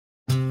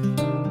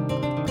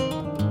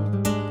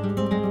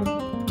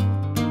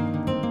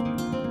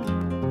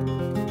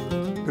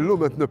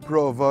Illum qed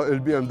nipprova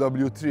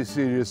il-BMW 3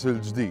 Series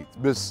il-ġdid,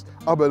 biss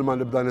qabel ma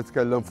nibda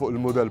nitkellem fuq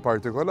il-mudell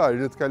partikolari,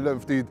 nitkellem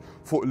ftit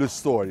fuq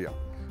l-istorja.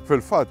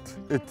 Fil-fatt,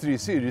 it-3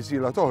 Series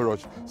ilha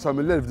toħroġ sa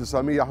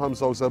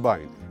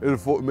mill-1975,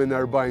 il-fuq minn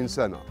 40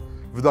 sena.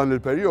 F'dan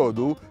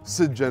il-perjodu,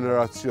 6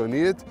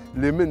 ġenerazzjonijiet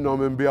li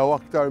minnhom inbiegħu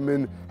aktar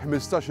minn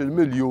 15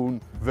 miljun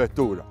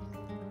vettura.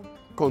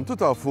 Kontu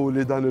tafu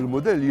li dan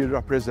il-mudell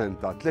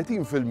jirrappreżenta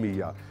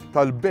 30%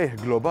 tal-beħ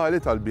globali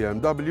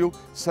tal-BMW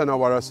sena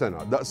wara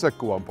sena,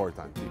 daqshekk huwa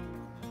importanti.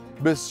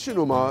 Biss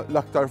x'inhuma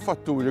l-aktar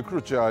fatturi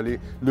kruċjali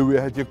li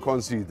wieħed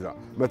jikkonsidra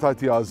meta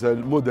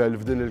jagħżel mudell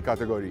f'din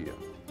il-kategorija.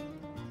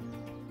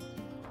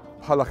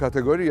 Bħala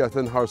kategorija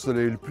tinħarsu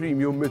li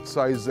l-Premium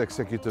Mid-Size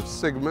Executive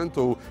Segment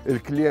u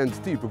il-klient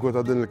tipiku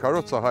ta' din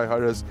il-karozza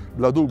ħajħares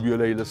bla dubju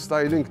lejn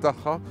l-styling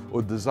tagħha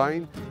u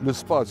d-design,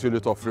 l-ispazju li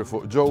toffri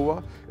fuq ġewwa,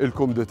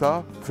 il-kumdità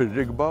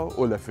fir-rikba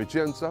u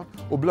l-effiċjenza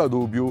u bla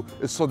dubju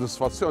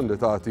is-sodisfazzjon li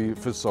tagħti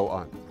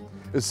fis-sewqan.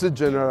 Is-6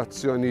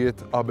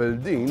 ġenerazzjonijiet qabel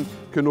din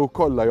kienu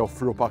kollha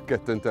joffru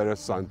pakkett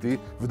interessanti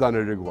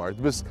f'dan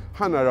ir-rigward, biss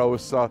ħanaraw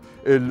issa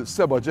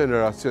il-7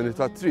 ġenerazzjoni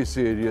ta' 3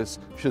 Series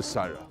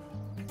x'issarra.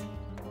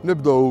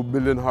 Nibdew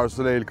billi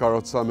nħarsu lejn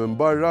il-karozza minn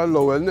barra,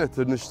 l-ewwel nett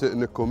nixtieq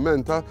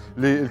nikkummenta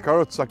li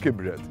l-karozza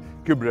kibret.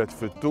 Kibret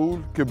fit-tul,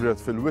 kibret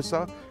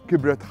fil-wisa,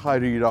 kibret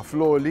ħarira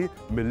fl-oli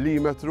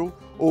millimetru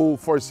u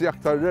forsi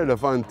aktar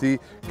relevanti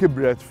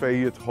kibret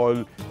fejn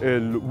jidħol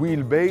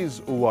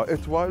il-wheelbase huwa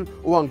itwal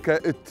u anke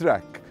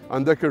it-track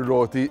għandek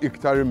ir-roti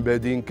iktar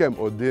imbedin kemm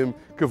quddiem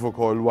kif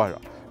ukoll wara.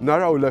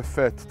 Naraw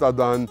l-effett ta'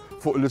 dan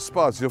fuq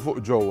l-ispazju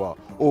fuq ġewwa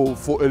u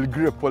fuq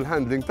il-grip u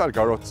l-handling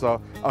tal-karozza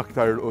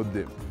aktar il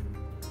quddiem.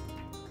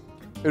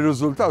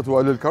 Ir-riżultat huwa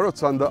li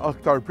l-karozza għandha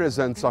aktar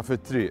preżenza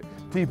fit-triq.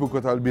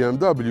 Tipiku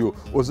tal-BMW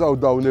użaw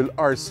dawn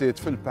il-arsiet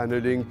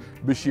fil-paneling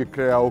biex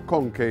jikkreaw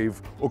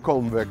concave u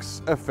convex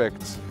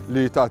effects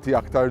li tagħti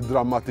aktar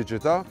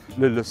drammatiċità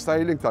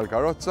lill-styling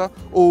tal-karozza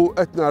u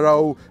qed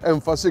naraw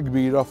enfasi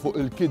kbira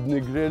fuq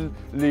il-kidney grill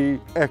li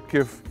hekk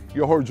kif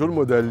joħorġu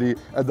l-modelli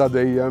qiegħda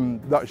dejjem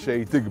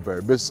daqsxejn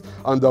tikber, biss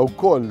għandha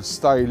wkoll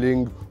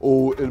styling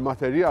u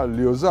l-materjal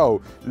li użaw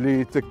li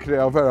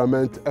tikkrea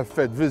verament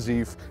effett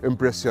viżiv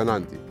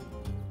impressjonanti.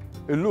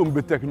 Illum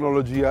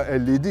bit-teknoloġija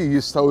LED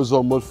jistgħu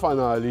jżommu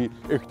l-fanali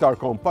iktar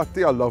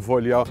kompatti alla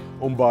volja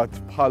u mbagħad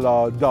bħala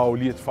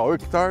dawl jitfgħu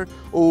iktar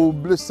u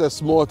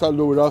bl-istess mod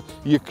allura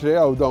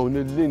jikkreaw dawn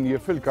il-linji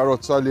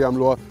fil-karozza li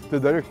jagħmluha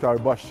tidher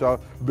iktar baxxa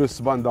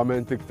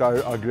b'sbandament iktar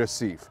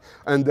aggressiv.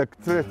 Għandek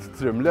 3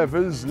 trim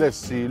levels,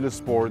 l-SC,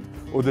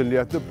 l-Sport u din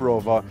li qed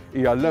tipprova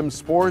hija l-M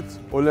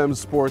Sport u l-M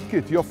Sport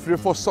Kit joffri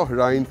fost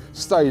oħrajn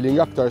styling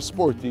aktar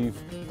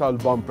sportiv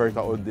tal-bumper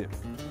ta' quddiem.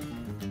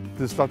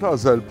 Tista'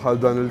 tagħżel bħal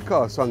dan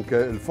il-każ anke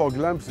il-fog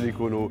lamps li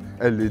jkunu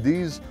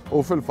LEDs u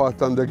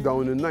fil-fatt għandek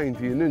dawn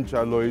il-19 inch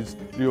alloys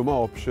li huma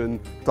option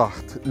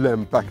taħt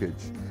l-M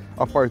package.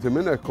 Apparti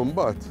minn hekk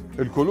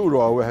imbagħad il-kulur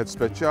huwa wieħed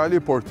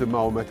speċjali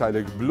Portimao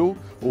Metallic Blue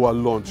huwa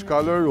l-launch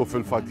color u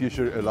fil-fatt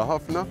jixirqilha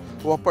ħafna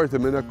u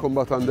apparti minn hekk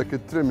imbagħad għandek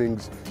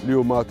it-trimmings li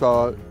huma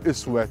ta'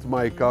 iswed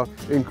majka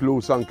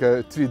inkluż anke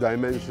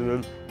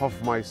 3-dimensional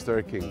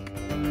Hofmeister King.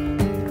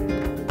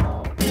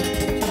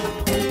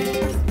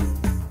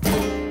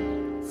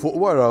 Fuq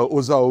wara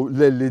użaw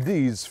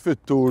l-LEDs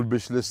fit-tul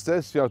biex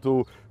l-istess jagħtu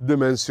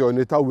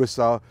dimensjoni ta'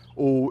 wisa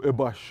u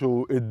ibaxxu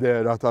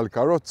id-dera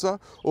tal-karozza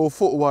u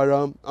fuq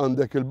wara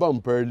għandek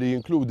il-bumper li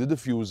jinkludi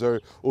diffuser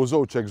u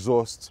żewġ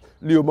exhausts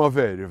li huma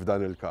veri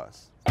f'dan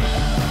il-każ.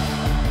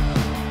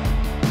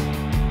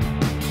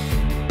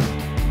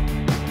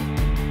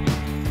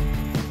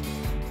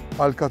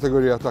 Għal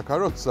kategorija ta'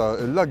 karozza,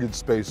 il-luggage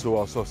space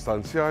huwa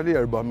sostanzjali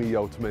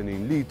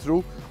 480 litru,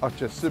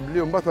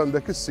 aċċessibbli u mbagħad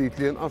għandek is-sit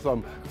li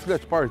jinqasam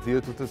f'tliet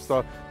partijiet u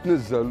tista'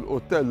 tniżżel u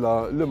tella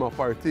liema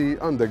parti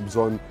għandek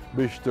bżonn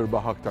biex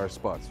tirbaħ aktar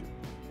spazju.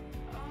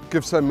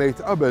 Kif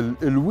semmejt qabel,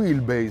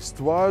 il-wheelbase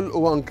twal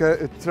u anke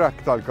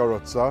it-track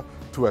tal-karozza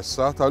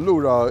twessat,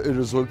 allura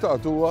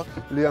ir-riżultat huwa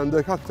li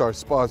għandek aktar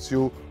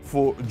spazju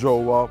fuq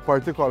ġewwa,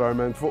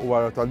 partikolarment fuq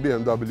wara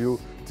tal-BMW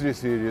 3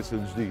 Series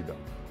il-ġdida.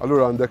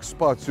 Allura għandek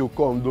spazju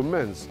komdu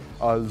immens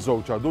għal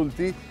żewġ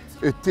adulti,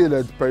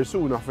 it-tielet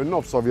persuna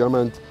fin-nofs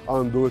ovvjament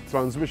għandu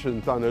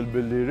transmission tunnel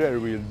billi rear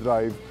wheel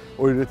drive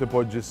u jrid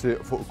ipoġġi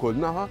sieq fuq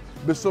kull naħa,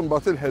 biss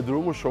imbagħad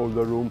il-headroom u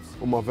shoulder room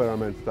huma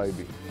verament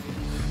tajbin.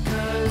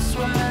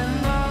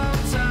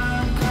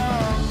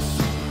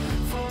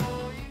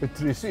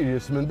 It-3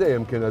 Series minn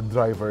dejjem kienet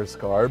driver's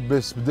car,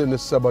 biss b'din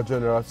is-7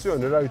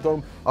 ġenerazzjoni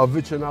rajthom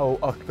avviċinaw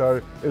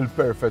aktar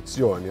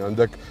il-perfezzjoni.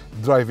 Għandek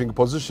driving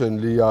position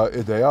li hija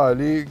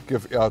ideali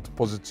kif qiegħed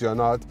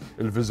pożizzjonat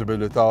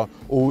il-visibilità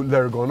u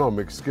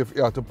l-ergonomics kif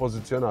qiegħed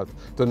ippożizzjonat.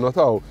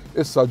 Tinnotaw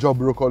issa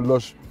ġobru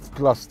kollox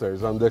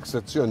f'clusters, għandek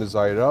sezzjoni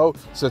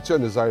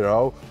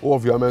żgħira u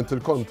ovvjament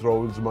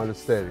il-controls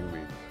mal-steering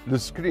wheel.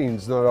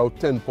 L-screens naraw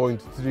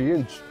 10.3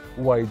 inch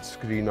wide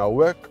screen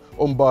hawnhekk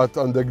u mbagħad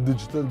għandek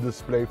digital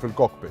display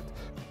fil-cockpit.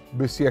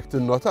 Biss jekk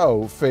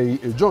tinnotaw fej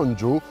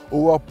iġonġu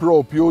huwa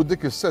proprju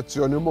dik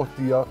is-sezzjoni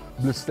mottija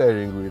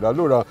bl-steering wheel.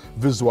 Allura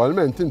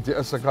viżwalment inti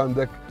qeshek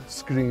għandek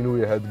screen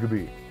wieħed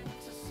kbir.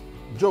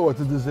 Ġewwa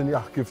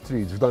tiddiżinjah kif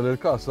trid, f'dan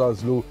il-każ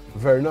għażlu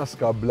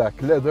Vernasca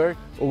Black Leather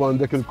u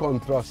għandek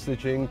il-contrast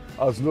stitching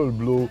għażlu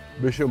l-blu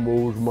biex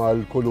imur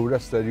mal-kulur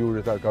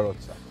esterjuri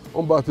tal-karozza.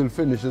 U mbagħad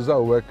il-finishes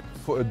hawnhekk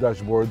fuq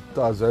id-dashboard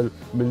tażel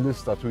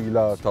mill-lista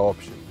twila ta'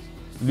 options.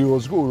 Li hu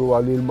żgur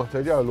huwa li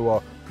l-materjal huwa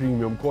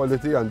premium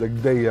quality, għandek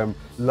dejjem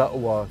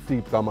l-aqwa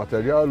tip ta'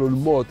 materjal u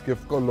l-mod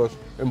kif kollox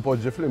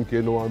impoġġi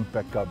flimkien huwa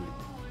impeccabli.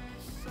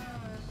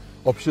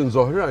 Options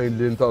oħrajn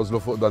li ntażlu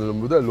fuq dan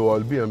il-modell huwa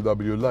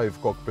l-BMW Live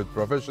Cockpit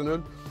Professional,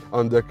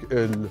 għandek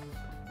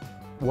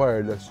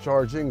il-wireless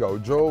charging għaw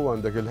ġew,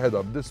 għandek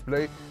il-head-up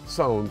display,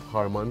 sound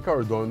Harman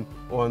Kardon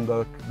u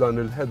għandek dan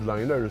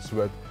il-headliner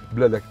iswed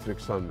bl-electric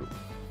sunroof.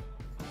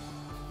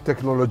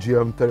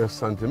 Teknoloġija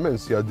interessanti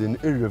immens hija din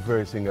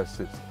ir-reversing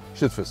assist.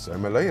 Xi tfisser?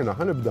 Mela jiena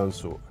ħanibda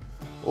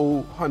nsuq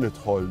u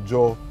ħanidħol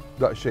ġo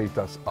daqsxejn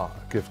ta' sqaq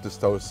kif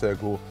tistgħu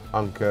ssegwu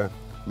anke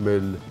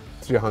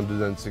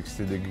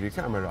mill-360 degree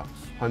camera.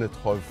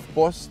 Ħanidħol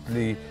f'post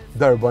li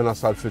darba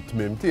nasal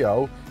fit-tmiem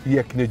tiegħu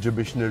jekk niġi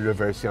biex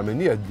nirreversja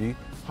minn jeddi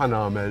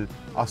ħanagħmel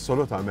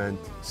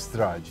assolutament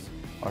straġi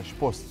għax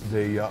post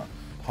dejjaq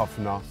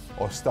ħafna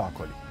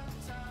ostakoli.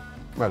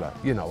 Mela,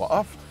 jiena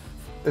waqaft,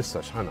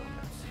 issa x'ħanagħmel?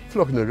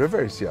 Flok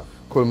nirreversja,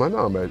 kull ma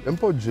nagħmel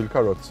impoġġi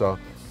l-karozza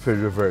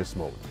fil-reverse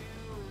mode.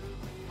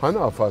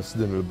 Ħanafas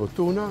din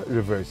il-buttuna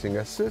Reversing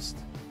Assist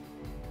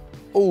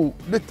u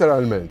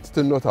letteralment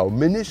tinnotaw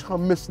minix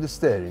ħammis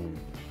l-steering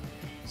wheel.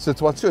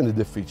 Sitwazzjoni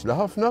diffiċli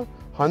ħafna,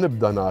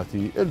 ħanibda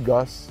nagħti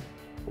il-gass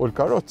u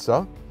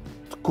l-karozza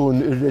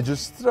tkun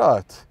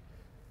irreġistrat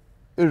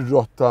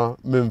ir-rotta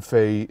minn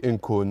fej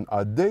inkun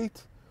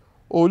għaddejt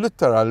u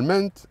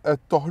letteralment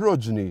qed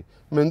toħroġni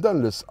minn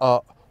dan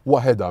l-isqaq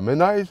waħedha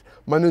mingħajr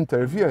ma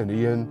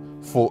nintervjeni jien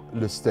fuq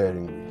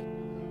l-steering wheel.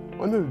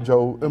 U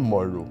nirġgħu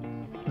immorru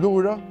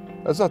lura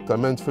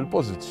eżattament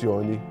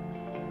fil-pożizzjoni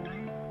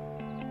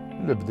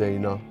li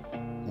bdejna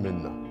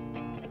minnha.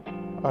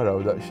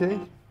 Araw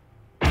daqsxejn.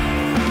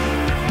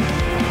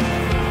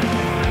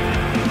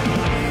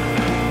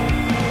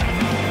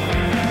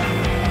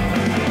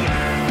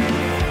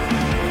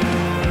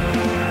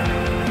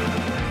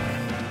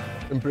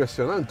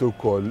 Impressjonanti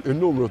wkoll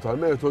in-numru ta'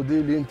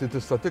 metodi li inti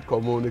tista'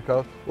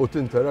 tikkomunika u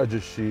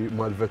tinteraġixxi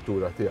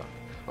mal-vettura tiegħek.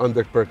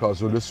 Għandek per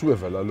każu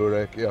l-swivel,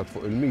 allura jekk qiegħed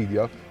fuq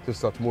il-media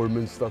tista' tmur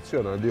minn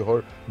stazzjon għal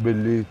ieħor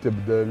billi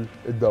tibdel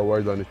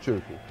iddawwar dan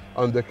iċ-ċirku.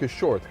 Għandek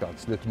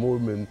ix-shortcuts li tmur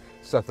minn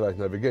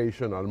satellite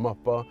navigation għal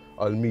mappa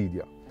għal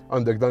media.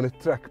 Għandek dan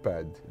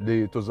it-trackpad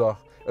li tużah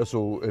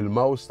esu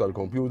il-mouse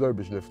tal-computer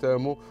biex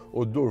niftehmu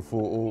u ddur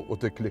fuq u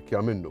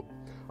tikklikkja minnu.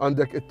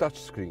 Għandek it-touch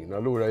screen,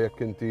 allura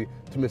jekk inti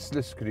tmiss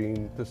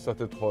l-screen tista'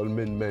 tidħol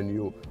minn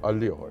menu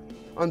għal ieħor.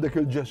 Għandek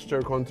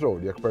il-gesture control,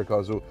 jekk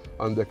perkażu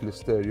għandek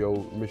l-stereo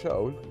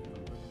mixawl,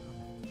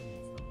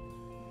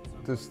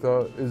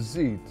 tista'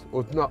 iżżid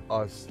u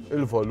tnaqqas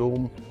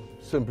il-volum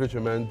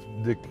sempliċement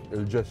dik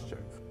il-gesture.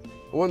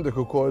 U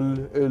għandek ukoll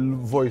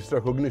il-voice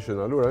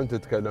recognition, allura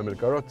inti tkellem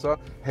il-karozza,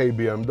 hey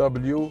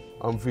BMW,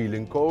 I'm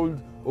feeling cold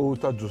u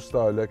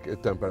taġġustalek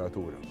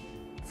it-temperatura.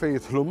 Fejn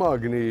jidħlu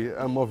magni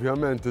hemm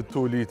ovvjament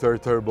il-2-liter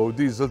turbo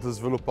diesel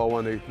tiżviluppa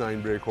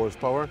 189 brake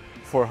horsepower,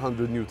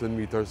 400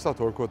 Nm ta'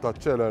 torku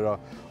taċċelera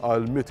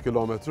għal 100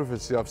 km/h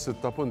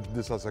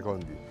f'6.9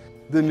 sekondi.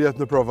 Din li qed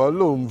nipprova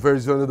llum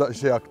verżjoni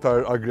daqsxejn aktar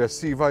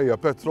aggressiva hija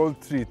petrol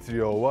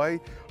 330i,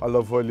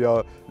 alla volja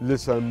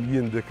l-isem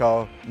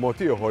jindika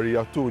mod ieħor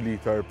hija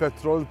 2-liter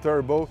petrol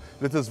turbo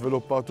li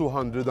tiżviluppa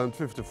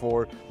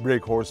 254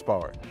 brake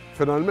horsepower.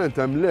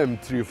 Finalment hemm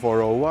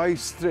l-M340i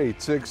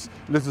straight 6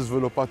 li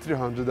tiżviluppa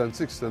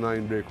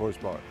 369 brake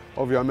horsepower.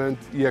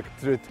 Ovvjament jekk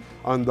trid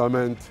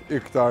andament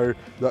iktar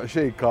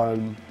daqsxejn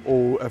kalm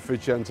u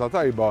effiċjenza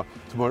tajba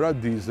tmur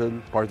għad-diesel,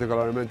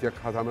 partikolarment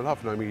jekk ħadd tagħmel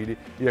ħafna mili,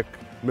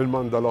 jekk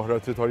mill-manda l-oħra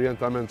trid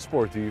orjentament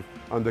sportiv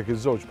għandek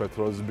iż-żewġ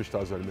petrols biex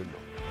tażel minnu.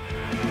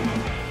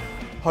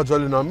 Ħaġa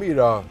li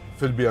nammira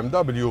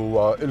fil-BMW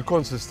huwa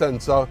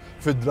l-konsistenza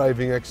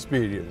fid-driving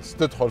experience.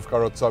 Tidħol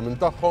f'karozza minn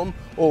tagħhom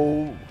u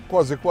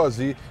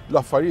kważi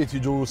l-affarijiet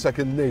jiġu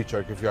second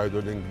nature kif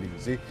jgħidu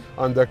l-Ingliżi.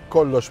 Għandek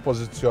kollox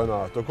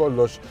pożizzjonat u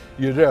kollox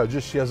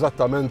jirreaġixxi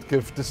eżattament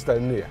kif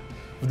tistennieh.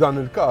 F'dan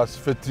il-każ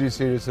fit-3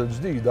 Series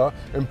il-ġdida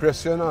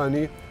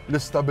impressjonani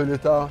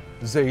l-istabilità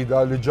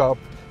żejda li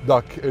ġab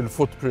dak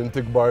il-footprint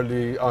ikbar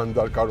li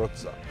għandha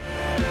l-karozza.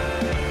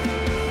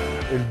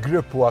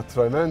 Il-grip huwa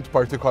trement,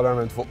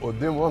 partikolarment fuq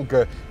quddiem, u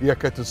anke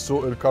jekk qed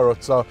issuq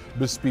il-karozza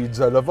bi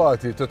speeds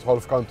elevati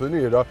tidħol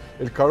f'kantuniera,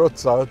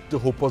 il-karozza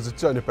tieħu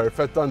pożizzjoni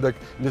perfetta,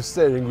 għandek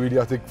l-steering wheel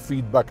jagħtik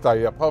feedback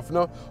tajjeb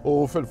ħafna u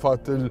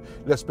fil-fatt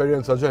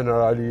l-esperjenza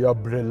ġenerali hija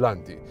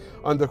brillanti.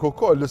 Għandek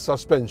ukoll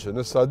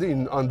is-suspension, issa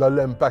din għandha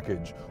l-M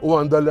package u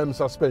għandha l-M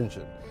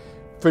suspension.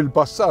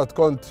 Fil-passat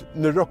kont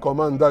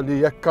nirrakkomanda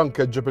li jekk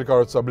anke ġib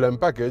il-karozza bl-M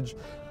package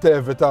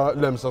tevita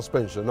l-M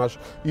suspension għax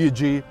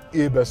jiġi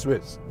ibes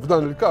wis.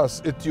 F'dan il-każ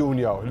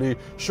it-tunjaw li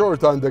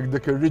xorta għandek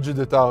dik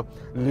ir-riġidità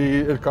li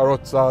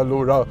l-karozza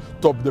allura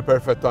tobdi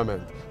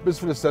perfettament. Biss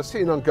fl-istess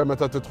ħin anke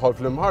meta tidħol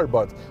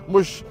fl-imħarbat,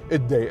 mhux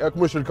iddejqek,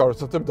 mhux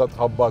il-karozza tibda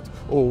tħabbat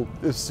u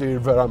ssir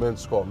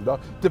verament skomda,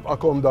 tibqa'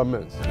 komda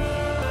immens.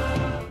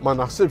 Ma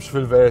naħsibx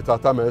fil-verità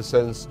tagħmel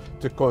sens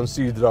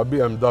tikkonsidra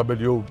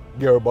BMW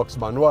gearbox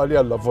manwali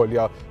alla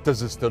volja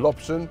teżisti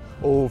l-option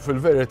u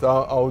fil-verità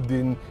hawn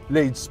din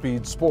l-8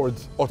 speed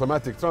sport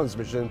automatic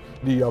transmission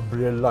li hija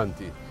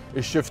brillanti.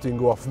 Ix-shifting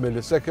huwa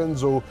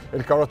f'milliseconds u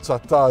l-karozza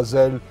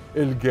tagħżel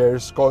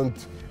il-gears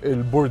skont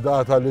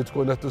il-burdata li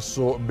tkun qed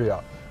issuq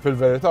biha.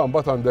 Fil-verità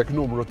mbagħad għandek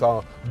numru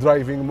ta'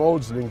 driving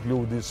modes li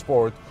inkludi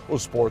Sport u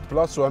Sport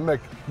Plus u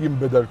hemmhekk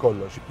jinbidel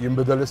kollox.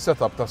 Jinbidel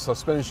is-setup tas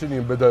suspension,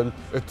 jinbidel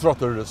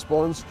it-throttle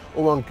response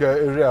u anke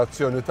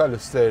ir-reazzjoni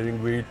tal-steering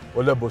wheel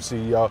u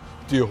l-ebusija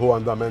tieħu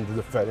andamenti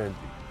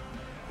differenti.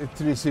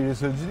 It-3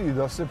 Series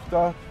il-ġdida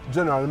sibta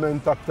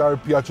ġeneralment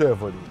aktar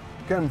pjaċevoli.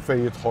 Kemm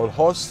fejn jidħol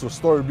ħoss u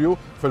storbju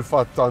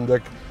fil-fatt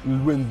għandek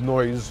il-wind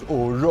noise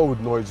u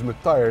road noise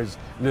mit-tires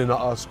li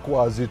naqas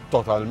kważi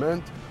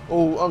totalment u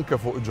anke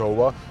fuq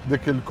ġewwa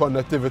dik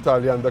il-konnettività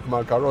li għandek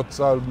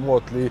mal-karozza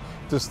b'mod li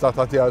tista'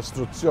 tagħtiha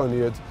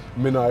istruzzjonijiet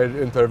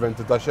mingħajr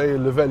interventi ta' xejn,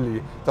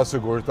 il-livelli ta'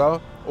 sigurtà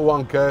u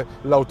anke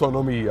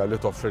l-awtonomija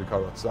li toffri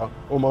l-karozza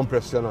huma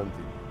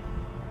impressjonanti.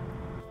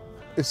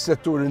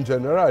 Is-settur in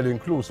ġenerali,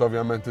 inkluż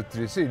ovvjament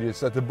it-3 Series,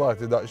 se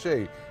tibagħti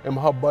daqsxejn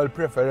imħabba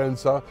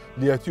l-preferenza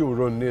li qed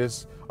juru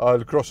n-nies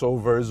għal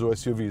crossovers u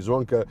SUVs u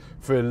anke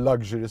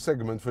fil-luxury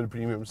segment,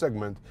 fil-premium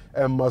segment,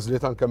 hemm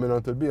mażliet anke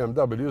mingħand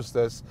il-BMW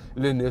stess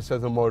li n-nies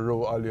qed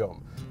imorru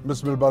għalihom.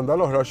 Biss mill-banda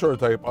l-oħra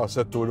xorta jibqa'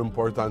 settur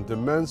importanti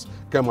immens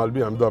kemm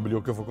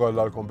għall-BMW kif ukoll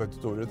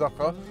għall-kompetituri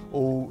tagħha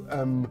u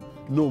hemm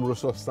numru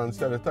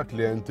sostanzjali ta'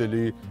 klijenti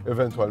li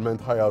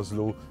eventwalment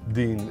ħajażlu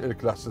din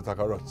il-klassi ta'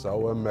 karozza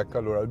u hemmhekk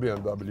allura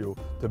l-BMW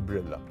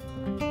tibbrilla.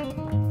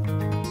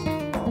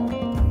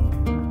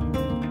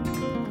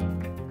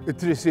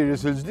 It-3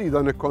 Series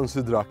il-ġdida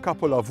nikkonsidra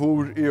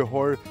kapolavur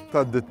ieħor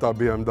tad-ditta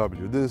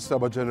BMW. Din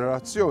is-seba'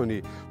 ġenerazzjoni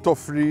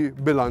toffri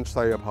bilanċ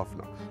tajjeb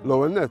ħafna.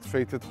 L-ewwel nett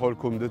fejn tidħol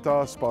kumdità,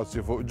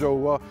 spazju fuq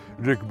ġewwa,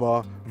 rikba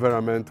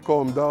verament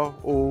komda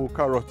u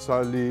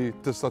karozza li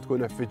tista'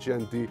 tkun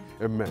effiċjenti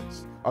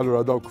immens.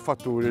 Allura dawk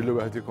fatturi li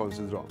wieħed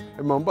jikkonsidraw.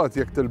 Imma mbagħad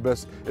jekk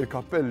tilbes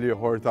il-kappelli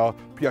ieħor ta'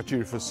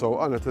 pjaċir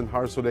fis-sewqan qed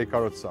inħarsu lejn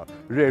karozza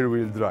rear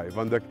wheel drive,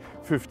 għandek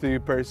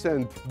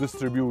 50%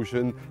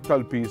 distribution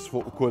tal-peace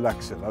fuq kull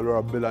axle,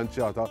 allura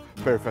bilanċjata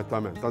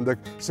perfettament.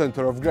 Għandek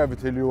center of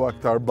gravity li huwa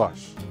aktar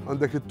baxx.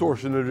 Għandek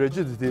it-torsional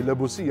rigidity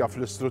l-ebusija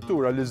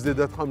fl-istruttura li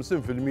żdiedet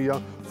 50%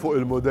 fuq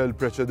il-modell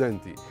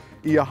preċedenti.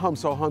 Hija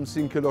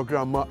 55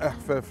 kg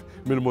eħfef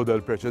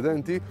mill-modell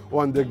preċedenti u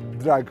għandek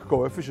drag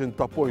coefficient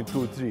ta'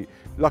 0.23,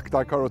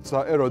 l-aktar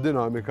karozza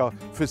aerodinamika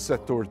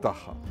fis-settur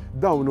tagħha.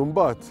 Dawn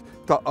imbagħad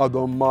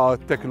taqadhom ma'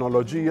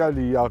 teknoloġija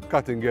li hija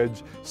cutting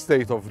edge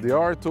state of the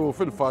art u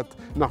fil-fatt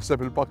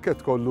naħseb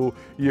il-pakkett kollu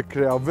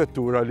jikkrea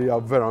vettura li hija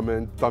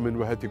verament ta'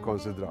 min wieħed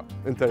jikkonsidra.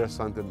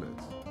 Interessanti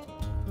immens.